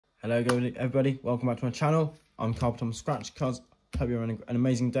Hello everybody, welcome back to my channel. I'm carpertomscratchcards. Hope you're having an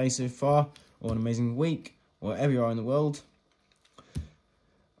amazing day so far, or an amazing week, wherever you are in the world.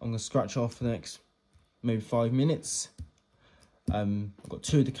 I'm going to scratch off for the next maybe 5 minutes. I've got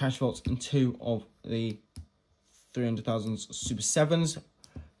 2 of the cash vaults and 2 of the 300,000 Super 7s.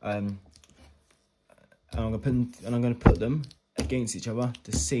 And I'm going to put them against each other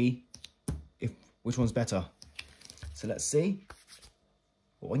to see which one's better. So let's see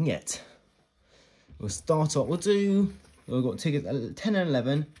what we can get. We'll start off, we've got tickets 10 and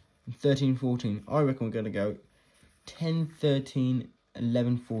 11, and 13, 14. I reckon we're going to go 10, 13,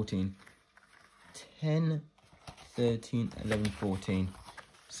 11, 14. 10, 13, 11, 14.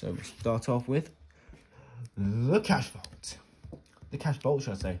 So we'll start off with the cash vault. The cash vault,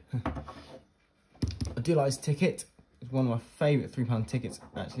 should I say. I do like this ticket. It's one of my favourite £3 tickets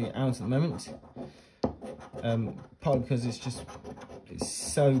actually out at the moment. Partly because it's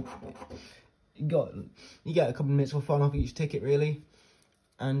so you get a couple of minutes for fun off each ticket really,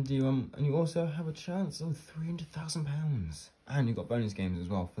 and you also have a chance of £300,000, and you've got bonus games as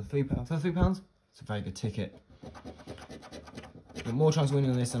well for £3. For £3, it's a very good ticket. You've got more chance of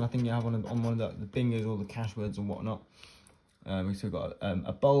winning on this than I think you have on one of the bingos or the cash words and whatnot. We've still got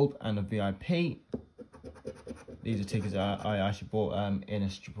a bulb and a VIP. These are tickets I actually bought in a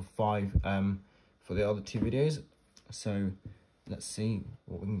strip of 5 for the other 2 videos. So let's see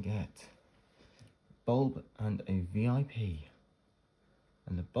what we can get. Bulb and a VIP.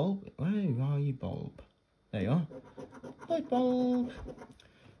 And the bulb, where are you, bulb? There you are. Hi, bulb.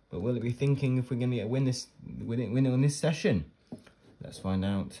 But will it be thinking if we're going to get win on this session? Let's find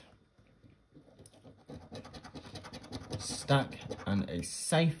out. Stack and a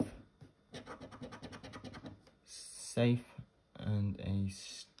safe. Safe and a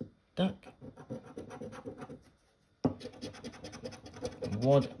stack.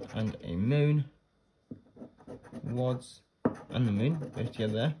 Wad and a moon. Wads and the moon, both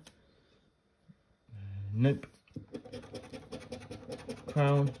together there. Nope.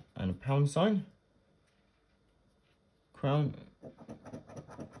 Crown and a pound sign. Crown.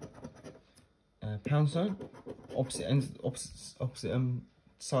 Pound sign. Opposite ends, opposite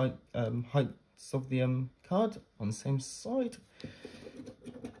side heights of the card on the same side.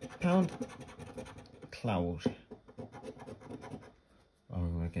 Pound. Cloud. Oh,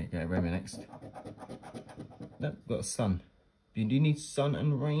 we're going to get a rainbow next. Nope, got a sun. You do need sun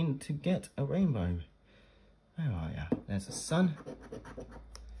and rain to get a rainbow. Where are ya? There's a sun.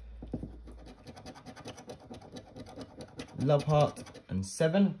 Love heart and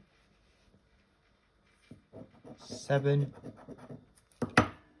 7. 7.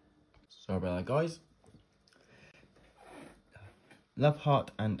 Sorry about that, guys. Love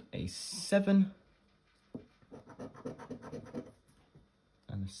heart and a 7.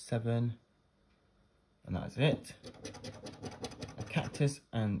 And a 7. And that's it. A cactus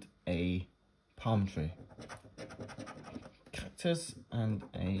and a palm tree. Cactus and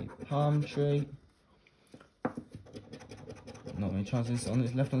a palm tree. Not many chances on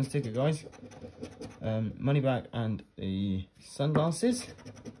this left on this ticket, guys. Money bag and the sunglasses.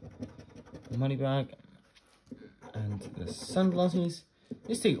 Money bag and the sunglasses.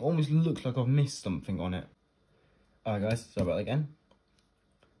 This thing almost looks like I've missed something on it. Alright, guys, sorry about that again.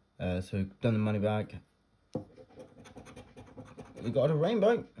 So we've done the money bag. We got a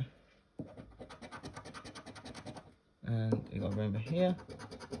rainbow. And we got a rainbow here.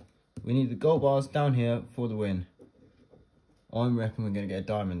 We need the gold bars down here for the win. I reckon we're going to get a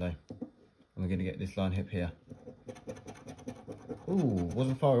diamond though. And we're going to get this line hip here. Ooh,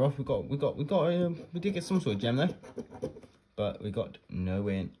 wasn't far off. We did get some sort of gem though. But we got no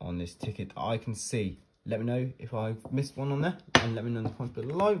win on this ticket that I can see. Let me know if I've missed one on there, and let me know in the comments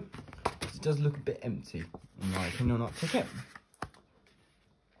below. It does look a bit empty, in my opinion, on that ticket.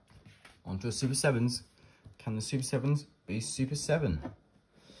 On to the Super 7s. Can the Super 7s be Super 7?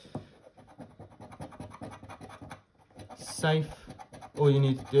 Safe. All you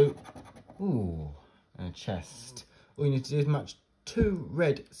need to do... Ooh, and a chest. All you need to do is match 2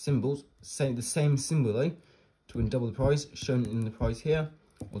 red symbols, say the same symbol though, to win double the prize, shown in the prize here,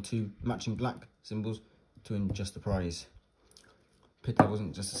 or 2 matching black symbols to win just the prize. Pity that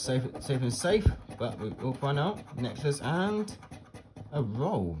wasn't just safe and safe, but we'll find out. Necklace and a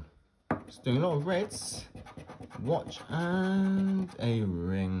roll. It's doing a lot of reds. Watch and a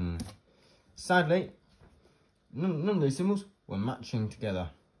ring. Sadly, none of those symbols were matching together.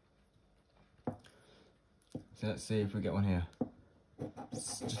 So let's see if we get one here.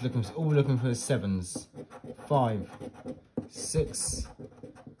 Just looking for the 7s. 5, 6,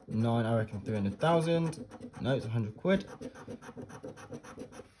 9. I reckon 300,000. No, it's 100 quid.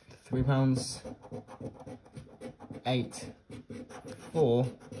 £3, 8, 4,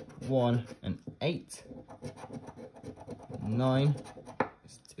 1 and 8, 9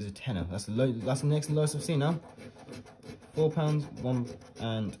 is a tenner. That's the next lowest I've seen now. £4, 1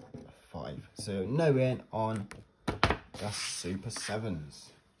 and 5. So no win on the Super 7s.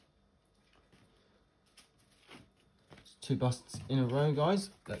 2 busts in a row,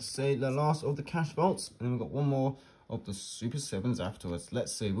 guys. Let's see the last of the cash vaults, and then we've got one more of the Super 7s afterwards.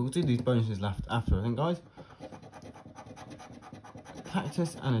 Let's see. We'll do these bonuses left after, I think, guys.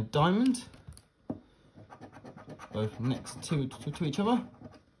 Cactus and a diamond, both next to each other.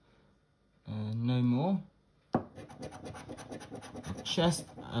 No more. A chest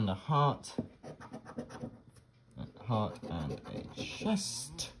and a heart. A heart and a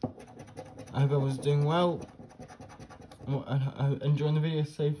chest. I hope everyone's doing well. Enjoying the video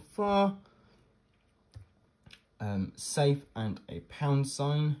so far. Safe and a pound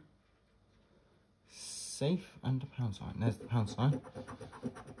sign. Safe and a pound sign. There's the pound sign.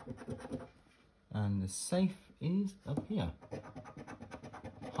 And the safe is up here.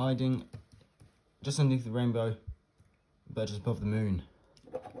 Hiding just underneath the rainbow, but just above the moon.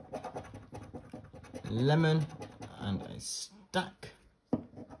 Lemon and a stack.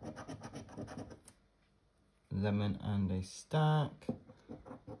 Lemon and a stack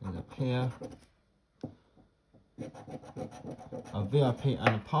is up here. A VIP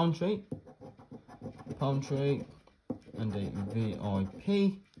and a palm tree. Palm tree and a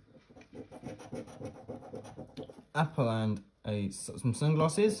VIP. Apple and some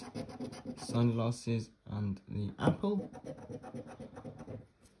sunglasses. Sunglasses and the apple.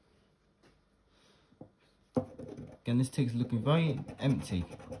 Again, this ticket's looking very empty.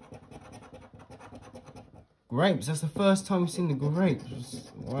 Grapes, that's the first time we've seen the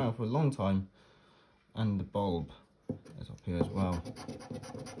grapes. Wow, for a long time. And the bulb is up here as well.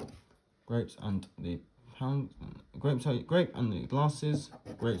 Grapes and the pound, grape and the glasses.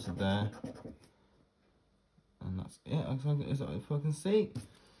 Grapes are there. And that's it, if I can see.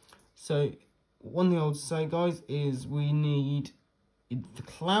 So, one thing I would say, guys, is we need the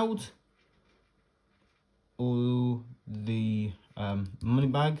cloud or the money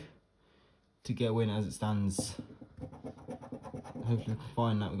bag to get a win as it stands. Hopefully we can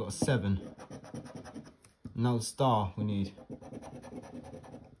find that. We've got a 7. Now the star we need.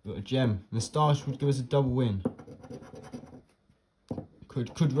 We've got a gem. And the star should give us a double win.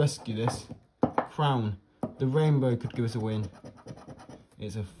 Could rescue this. Crown. The rainbow could give us a win.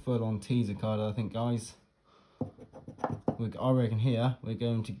 It's a full-on teaser card, I think, guys. I reckon here we're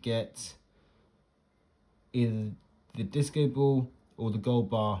going to get either the disco ball or the gold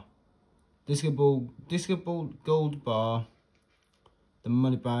bar. Disco ball, gold bar, the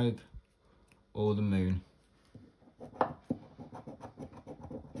money bag, or the moon.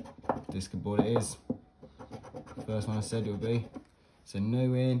 Disco ball it is. First one I said it would be. So no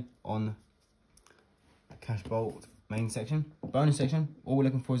win on the cash vault main section. Bonus section, all we're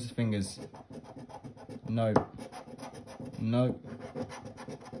looking for is his fingers. No. No.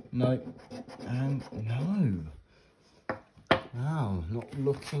 No. And no. Wow, not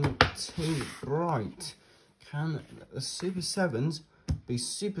looking too bright. Can the Super 7s be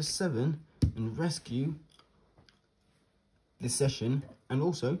Super 7 and rescue this session and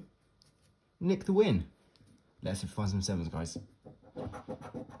also nick the win? Let's find some 7s, guys.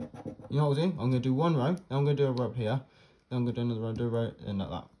 You know what I'll do? I'm going to do one row, then I'm going to do a row up here, then I'm going to do another row, do a row, and like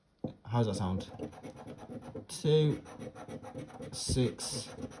that. How's that sound? 2, 6,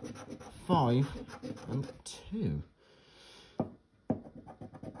 5, and 2.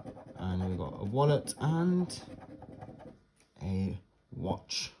 And we've got a wallet and a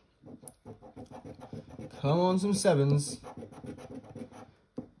watch. Come on, some 7s.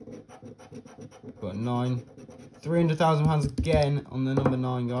 Got 9. £300,000 again on the number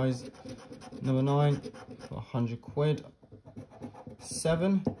 9, guys. Number 9 for 100 quid.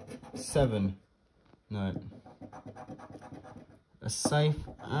 7. 7. No. A safe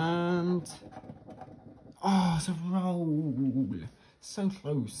and... oh, it's a roll. So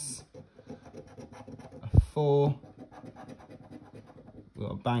close. A 4. We've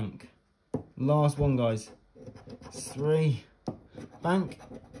got a bank. Last one, guys. 3. Bank.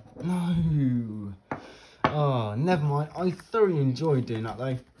 No. Oh, never mind. I thoroughly enjoyed doing that,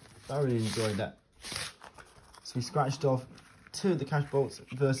 though. Thoroughly enjoyed that. So we scratched off 2 of the cash vaults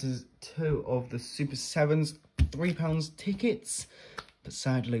versus 2 of the Super 7s. £3 tickets. But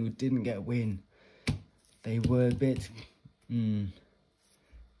sadly, we didn't get a win. They were a bit...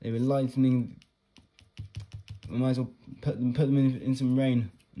 They were lightning. We might as well put them in some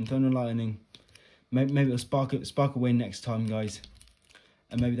rain and thunder and lightning. Maybe it'll spark a win next time, guys.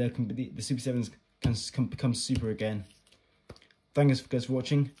 and maybe there can be the Super 7s can become super again. Thank you guys for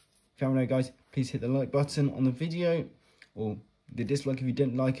watching. If you haven't know, guys, please hit the like button on the video, or the dislike if you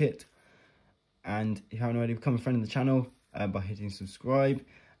didn't like it. And if you haven't already, become a friend of the channel by hitting subscribe.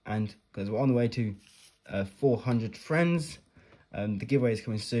 And guys, we're on the way to 400 friends. The giveaway is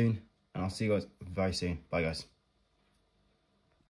coming soon, and I'll see you guys very soon. Bye, guys.